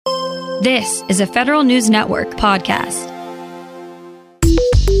This is a Federal News Network podcast.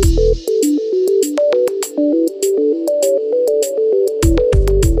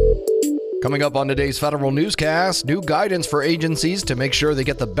 Coming up on today's Federal Newscast, new guidance for agencies to make sure they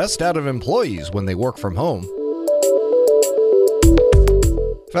get the best out of employees when they work from home.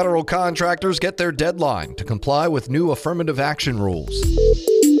 Federal contractors get their deadline to comply with new affirmative action rules.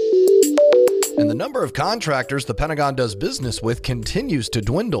 And the number of contractors the Pentagon does business with continues to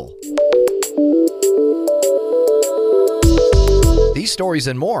dwindle. These stories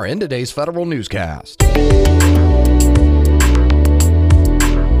and more in today's Federal Newscast.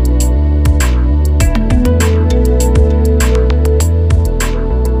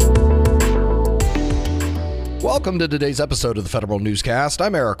 Welcome to today's episode of the Federal Newscast.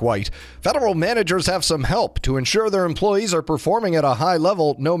 I'm Eric White. Federal managers have some help to ensure their employees are performing at a high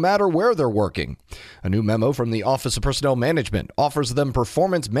level no matter where they're working. A new memo from the Office of Personnel Management offers them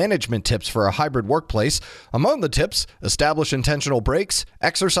performance management tips for a hybrid workplace. Among the tips, establish intentional breaks,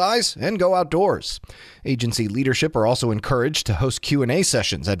 exercise, and go outdoors. Agency leadership are also encouraged to host Q&A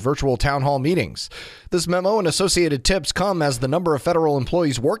sessions at virtual town hall meetings. This memo and associated tips come as the number of federal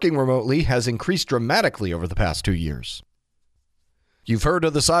employees working remotely has increased dramatically over the past 2 years. You've heard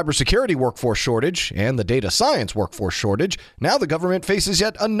of the cybersecurity workforce shortage and the data science workforce shortage. Now the government faces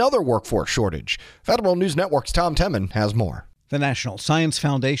yet another workforce shortage. Federal News Network's Tom Temin has more. The National Science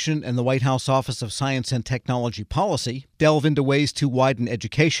Foundation and the White House Office of Science and Technology Policy delve into ways to widen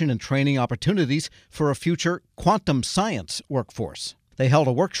education and training opportunities for a future quantum science workforce. They held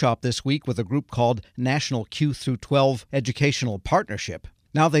a workshop this week with a group called National Q-12 Educational Partnership.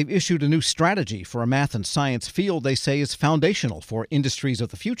 Now they've issued a new strategy for a math and science field they say is foundational for industries of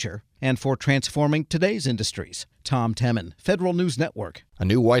the future and for transforming today's industries. Tom Temin, Federal News Network. A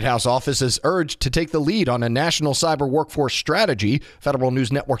new White House office is urged to take the lead on a national cyber workforce strategy. Federal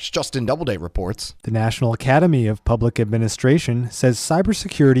News Network's Justin Doubleday reports. The National Academy of Public Administration says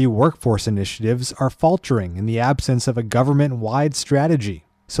cybersecurity workforce initiatives are faltering in the absence of a government-wide strategy.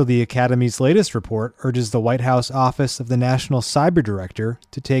 So the Academy's latest report urges the White House Office of the National Cyber Director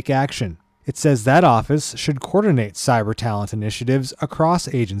to take action. It says that office should coordinate cyber talent initiatives across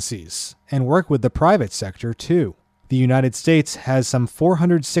agencies and work with the private sector, too. The United States has some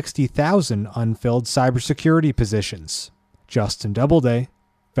 460,000 unfilled cybersecurity positions. Justin Doubleday,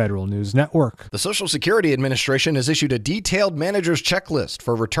 Federal News Network. The Social Security Administration has issued a detailed manager's checklist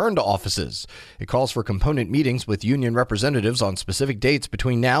for return to offices. It calls for component meetings with union representatives on specific dates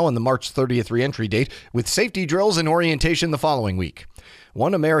between now and the March 30th reentry date, with safety drills and orientation the following week.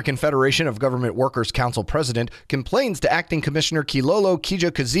 One American Federation of Government Workers Council president complains to Acting Commissioner Kilolo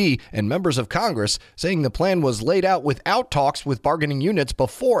Kijakazi and members of Congress, saying the plan was laid out without talks with bargaining units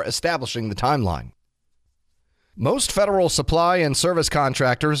before establishing the timeline. Most federal supply and service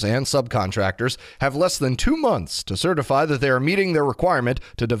contractors and subcontractors have less than 2 months to certify that they are meeting their requirement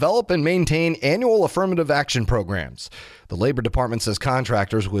to develop and maintain annual affirmative action programs. The Labor Department says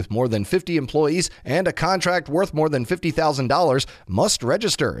contractors with more than 50 employees and a contract worth more than $50,000 must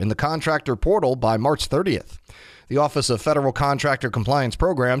register in the contractor portal by March 30th. The Office of Federal Contractor Compliance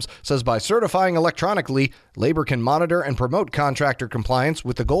Programs says by certifying electronically, Labor can monitor and promote contractor compliance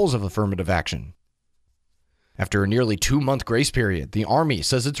with the goals of affirmative action. After a nearly 2-month grace period, the Army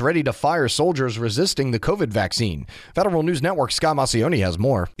says it's ready to fire soldiers resisting the COVID vaccine. Federal News Network's Scott Maucione has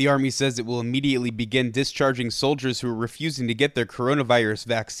more. The Army says it will immediately begin discharging soldiers who are refusing to get their coronavirus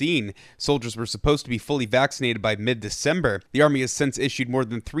vaccine. Soldiers were supposed to be fully vaccinated by mid-December. The Army has since issued more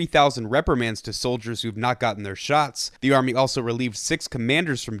than 3,000 reprimands to soldiers who have not gotten their shots. The Army also relieved 6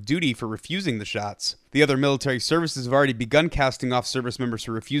 commanders from duty for refusing the shots. The other military services have already begun casting off service members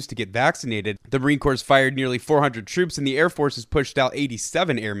who refuse to get vaccinated. The Marine Corps has fired nearly 400 troops, and the Air Force has pushed out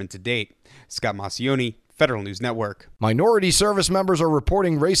 87 airmen to date. Scott Maucione, Federal News Network. Minority service members are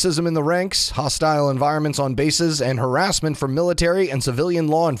reporting racism in the ranks, hostile environments on bases, and harassment from military and civilian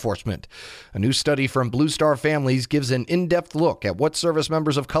law enforcement. A new study from Blue Star Families gives an in-depth look at what service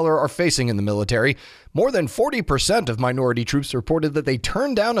members of color are facing in the military. More than 40% of minority troops reported that they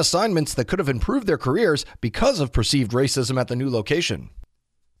turned down assignments that could have improved their careers because of perceived racism at the new location.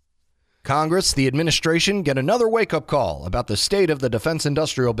 Congress, the administration, get another wake-up call about the state of the defense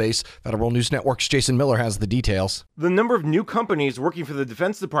industrial base. Federal News Network's Jason Miller has the details. The number of new companies working for the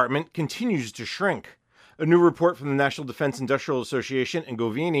Defense Department continues to shrink. A new report from the National Defense Industrial Association and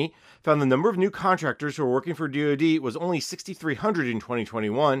Govini found the number of new contractors who are working for DoD was only 6,300 in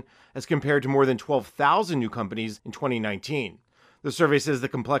 2021, as compared to more than 12,000 new companies in 2019. The survey says the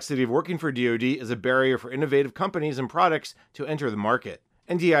complexity of working for DoD is a barrier for innovative companies and products to enter the market.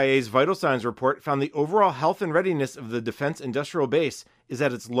 NDIA's Vital Signs report found the overall health and readiness of the defense industrial base is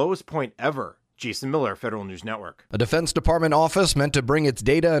at its lowest point ever. Jason Miller, Federal News Network. A Defense Department office meant to bring its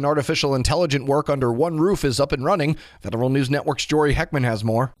data and artificial intelligence work under one roof is up and running. Federal News Network's Jory Heckman has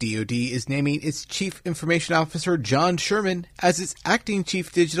more. DoD is naming its Chief Information Officer, John Sherman, as its Acting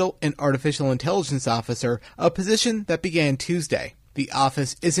Chief Digital and Artificial Intelligence Officer, a position that began Tuesday. The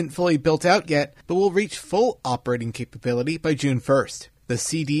office isn't fully built out yet, but will reach full operating capability by June 1st. The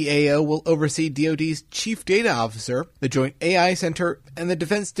CDAO will oversee DoD's Chief Data Officer, the Joint AI Center, and the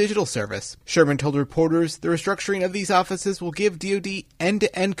Defense Digital Service. Sherman told reporters the restructuring of these offices will give DoD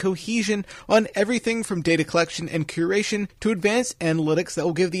end-to-end cohesion on everything from data collection and curation to advanced analytics that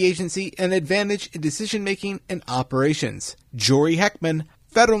will give the agency an advantage in decision-making and operations. Jory Heckman,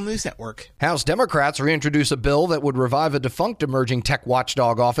 Federal News Network. House Democrats reintroduce a bill that would revive a defunct emerging tech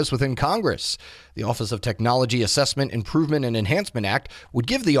watchdog office within Congress. The Office of Technology Assessment, Improvement, and Enhancement Act would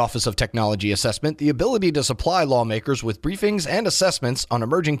give the Office of Technology Assessment the ability to supply lawmakers with briefings and assessments on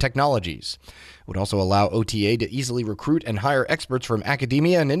emerging technologies. It would also allow OTA to easily recruit and hire experts from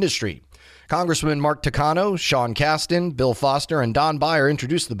academia and industry. Congressman Mark Takano, Sean Casten, Bill Foster, and Don Beyer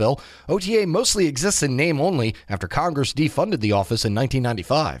introduced the bill. OTA mostly exists in name only after Congress defunded the office in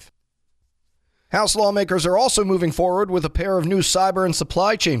 1995. House lawmakers are also moving forward with a pair of new cyber and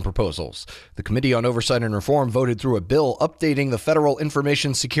supply chain proposals. The Committee on Oversight and Reform voted through a bill updating the Federal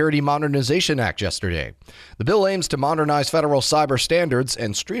Information Security Modernization Act yesterday. The bill aims to modernize federal cyber standards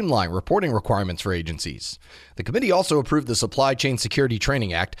and streamline reporting requirements for agencies. The committee also approved the Supply Chain Security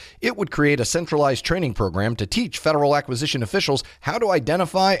Training Act. It would create a centralized training program to teach federal acquisition officials how to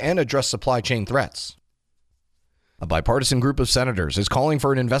identify and address supply chain threats. A bipartisan group of senators is calling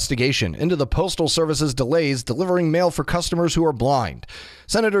for an investigation into the Postal Service's delays delivering mail for customers who are blind.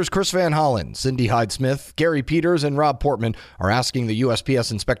 Senators Chris Van Hollen, Cindy Hyde-Smith, Gary Peters, and Rob Portman are asking the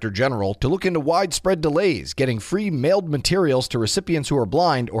USPS Inspector General to look into widespread delays getting free mailed materials to recipients who are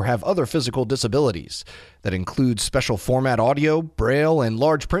blind or have other physical disabilities. That includes special format audio, braille, and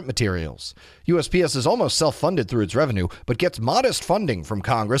large print materials. USPS is almost self-funded through its revenue, but gets modest funding from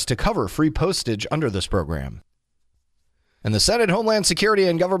Congress to cover free postage under this program. And the Senate Homeland Security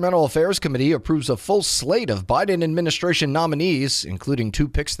and Governmental Affairs Committee approves a full slate of Biden administration nominees, including 2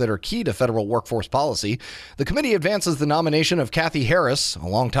 picks that are key to federal workforce policy. The committee advances the nomination of Kathy Harris, a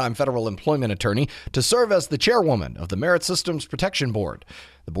longtime federal employment attorney, to serve as the chairwoman of the Merit Systems Protection Board.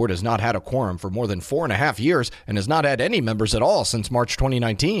 The board has not had a quorum for more than 4.5 years and has not had any members at all since March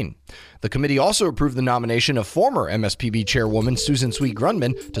 2019. The committee also approved the nomination of former MSPB chairwoman Susan Sweet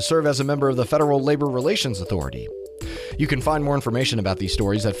Grundman to serve as a member of the Federal Labor Relations Authority. You can find more information about these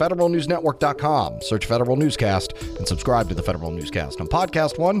stories at federalnewsnetwork.com. Search Federal Newscast and subscribe to the Federal Newscast on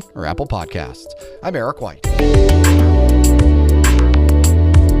Podcast One or Apple Podcasts. I'm Eric White.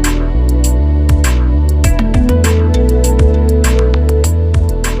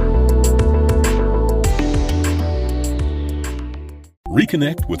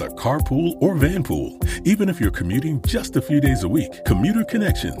 Reconnect with a carpool or vanpool. Even if you're commuting just a few days a week, Commuter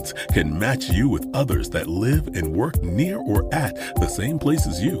Connections can match you with others that live and work near or at the same place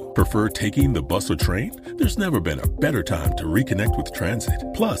as you. Prefer taking the bus or train? There's never been a better time to reconnect with transit.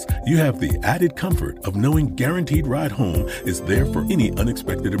 Plus, you have the added comfort of knowing Guaranteed Ride Home is there for any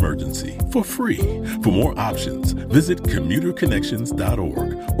unexpected emergency for free. For more options, visit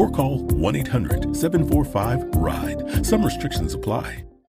commuterconnections.org or call 1-800-745-RIDE. Some restrictions apply.